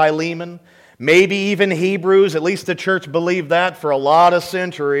 Philippians, Philemon, maybe even Hebrews. At least the church believed that for a lot of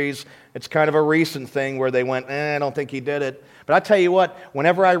centuries. It's kind of a recent thing where they went, I don't think he did it. But I tell you what,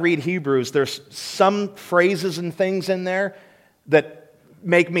 whenever I read Hebrews, there's some phrases and things in there that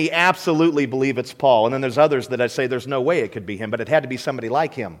make me absolutely believe it's Paul. And then there's others that I say there's no way it could be him, but it had to be somebody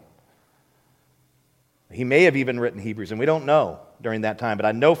like him. He may have even written Hebrews, and we don't know during that time, but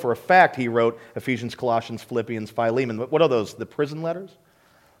I know for a fact he wrote Ephesians, Colossians, Philippians, Philemon. What are those? The prison letters?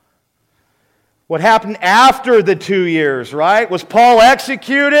 What happened after the 2 years, right? Was Paul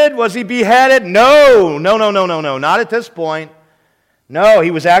executed? Was he beheaded? No, not at this point. No,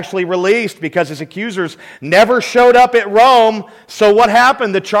 he was actually released because his accusers never showed up at Rome. So what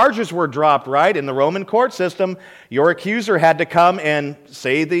happened? The charges were dropped, right? In the Roman court system, your accuser had to come and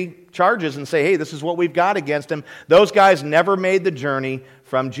say the charges and say, hey, this is what we've got against him. Those guys never made the journey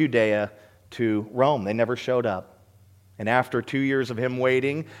from Judea to Rome. They never showed up. And after 2 years of him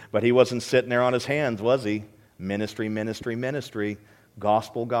waiting, but he wasn't sitting there on his hands, was he? Ministry, ministry, ministry.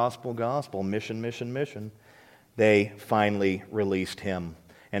 Gospel, gospel, gospel. Mission, mission, mission. They finally released him.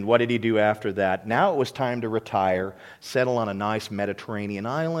 And what did he do after that? Now it was time to retire, settle on a nice Mediterranean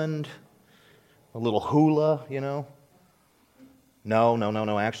island, a little hula,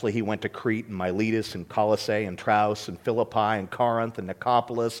 No. Actually, he went to Crete and Miletus and Colossae and Troas and Philippi and Corinth and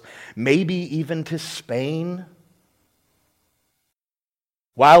Nicopolis, maybe even to Spain.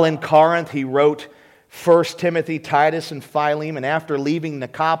 While in Corinth, he wrote 1 Timothy, Titus, and Philemon, and after leaving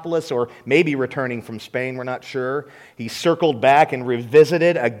Nicopolis, or maybe returning from Spain, we're not sure, he circled back and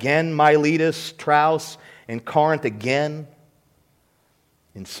revisited again Miletus, Troas, and Corinth again.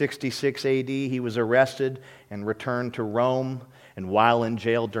 In 66 AD, he was arrested and returned to Rome, and while in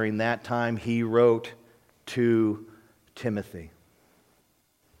jail during that time, he wrote to Timothy,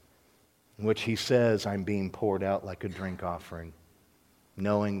 in which he says, I'm being poured out like a drink offering,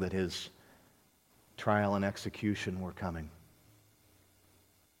 knowing that his trial and execution were coming.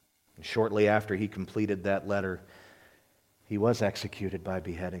 And shortly after he completed that letter, he was executed by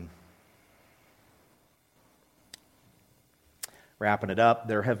beheading. Wrapping it up,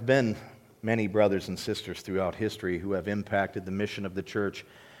 there have been many brothers and sisters throughout history who have impacted the mission of the church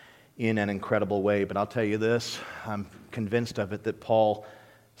in an incredible way. But I'll tell you this, I'm convinced of it, that Paul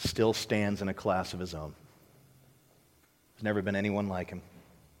still stands in a class of his own. There's never been anyone like him.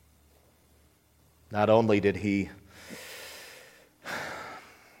 Not only did he,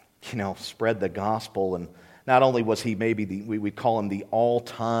 spread the gospel, and not only was he maybe we call him the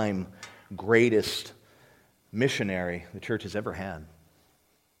all-time greatest missionary the church has ever had,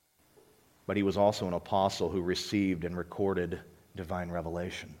 but he was also an apostle who received and recorded divine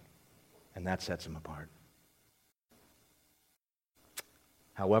revelation, and that sets him apart.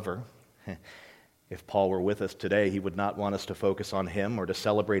 However, if Paul were with us today, he would not want us to focus on him or to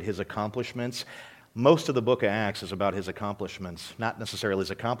celebrate his accomplishments. Most of the book of Acts is about his accomplishments, not necessarily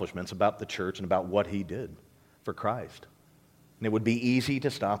his accomplishments, about the church and about what he did for Christ. And it would be easy to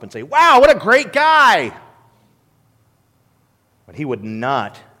stop and say, wow, what a great guy! But he would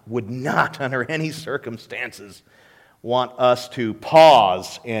not under any circumstances want us to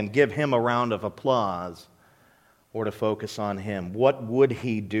pause and give him a round of applause or to focus on him. What would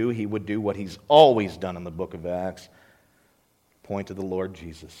he do? He would do what he's always done in the book of Acts, point to the Lord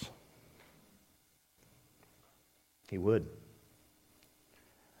Jesus. He would.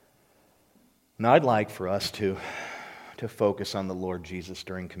 Now, I'd like for us to focus on the Lord Jesus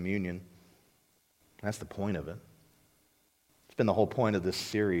during communion. That's the point of it. It's been the whole point of this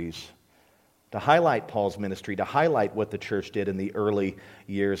series, to highlight Paul's ministry, to highlight what the church did in the early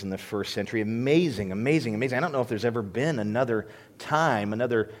years in the first century. Amazing. I don't know if there's ever been another time,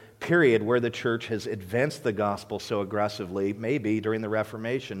 another period where the church has advanced the gospel so aggressively, maybe during the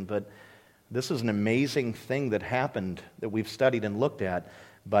Reformation, but this is an amazing thing that happened that we've studied and looked at,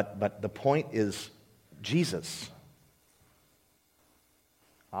 but the point is Jesus.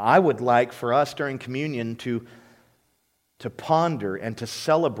 I would like for us during communion to ponder and to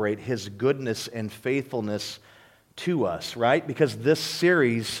celebrate his goodness and faithfulness to us, right? Because this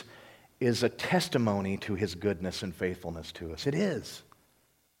series is a testimony to his goodness and faithfulness to us. It is.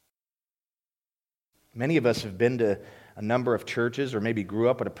 Many of us have been to a number of churches, or maybe grew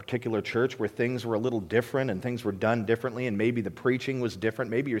up at a particular church where things were a little different and things were done differently, and maybe the preaching was different.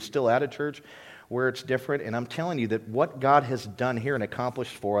 Maybe you're still at a church where it's different, and I'm telling you that what God has done here and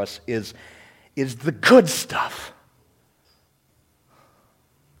accomplished for us is the good stuff.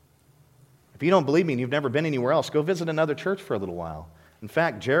 If you don't believe me and you've never been anywhere else, go visit another church for a little while. In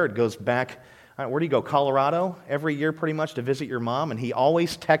fact, Jared goes back, where do you go, Colorado? Every year pretty much to visit your mom, and he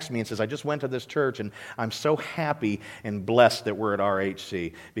always texts me and says, I just went to this church and I'm so happy and blessed that we're at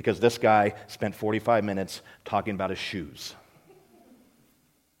RHC because this guy spent 45 minutes talking about his shoes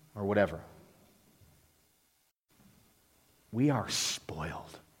or whatever. We are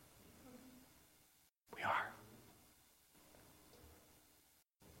spoiled. We are.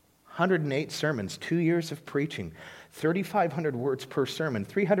 108 sermons, 2 years of preaching, 3,500 words per sermon,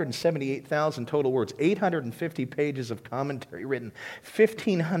 378,000 total words, 850 pages of commentary written,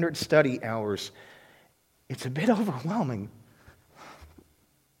 1,500 study hours. It's a bit overwhelming.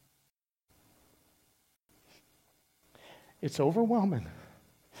 It's overwhelming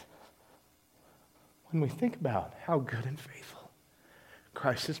when we think about how good and faithful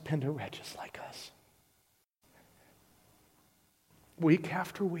Christ has been to wretches like us. Week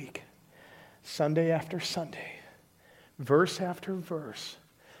after week, Sunday after Sunday, verse after verse,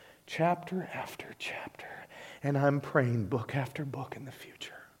 chapter after chapter, and I'm praying book after book in the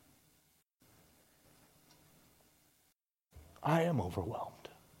future. I am overwhelmed.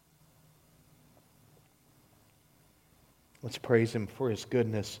 Let's praise him for his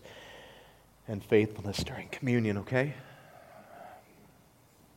goodness and faithfulness during communion, okay?